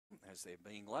as they're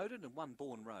being loaded, and one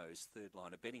Born Rose, third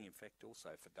line of betting, in fact, also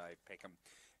for Dave Peckham,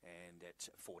 and at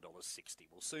 $4.60.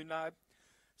 We'll soon know.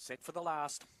 Set for the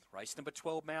last. Race number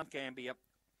 12, Mt-Gambier.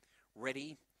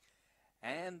 Ready.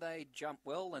 And they jump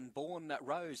well, and Born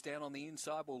Rose down on the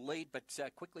inside will lead, but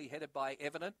quickly headed by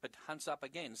Evident, but hunts up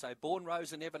again. So Born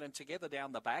Rose and Evident together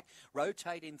down the back.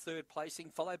 Rotate in third placing,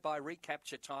 followed by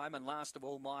Recapture Time, and last of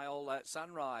all, Mile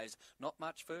Sunrise. Not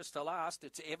much first to last.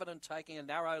 It's Evident taking a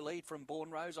narrow lead from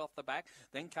Born Rose off the back.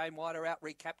 Then came wider out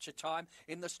Recapture Time.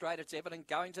 In the straight, it's Evident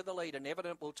going to the lead, and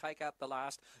Evident will take out the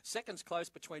last. Seconds close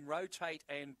between Rotate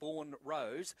and Born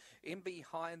Rose. In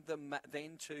behind them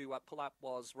then to pull up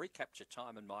was Recapture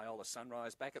Time and Mile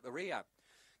Sunrise back at the rear.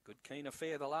 Good keen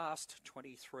affair the last,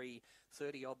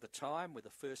 23.30 odd the time with a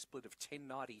first split of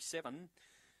 10.97. And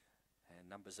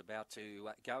numbers about to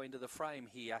go into the frame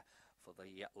here for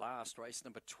the last race,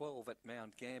 number 12 at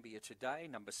Mt-Gambier today.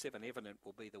 Number 7, Evident,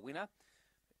 will be the winner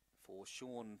for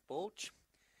Sean Balch.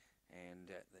 And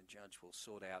the judge will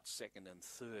sort out second and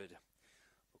third.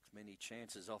 Looks many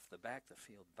chances off the back. The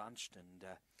field bunched, and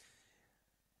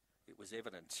it was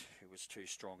Evident who was too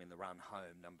strong in the run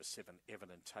home. Number 7,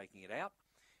 Evident, taking it out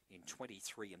in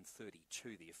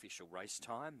 23:32, the official race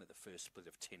time, with the first split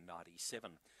of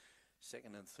 10.97.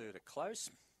 Second and third are close.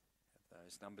 Have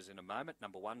those numbers in a moment.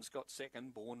 Number 1's got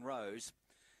second, Born Rose,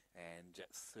 and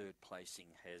third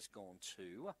placing has gone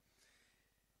to,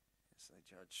 as the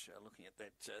judge looking at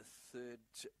that third,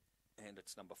 and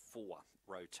it's number 4,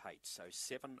 Rotate. So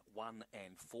 7, 1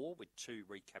 and 4 with 2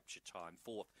 Recapture Time.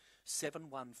 Fourth, 7,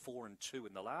 1, 4 and 2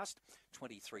 in the last.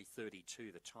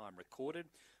 23:32 the time recorded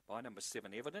by number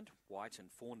 7, Evident. White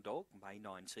and Fawn Dog, May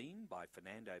 19 by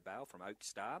Fernando Bale from Oak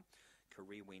Star.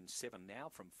 Career win 7 now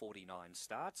from 49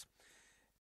 starts.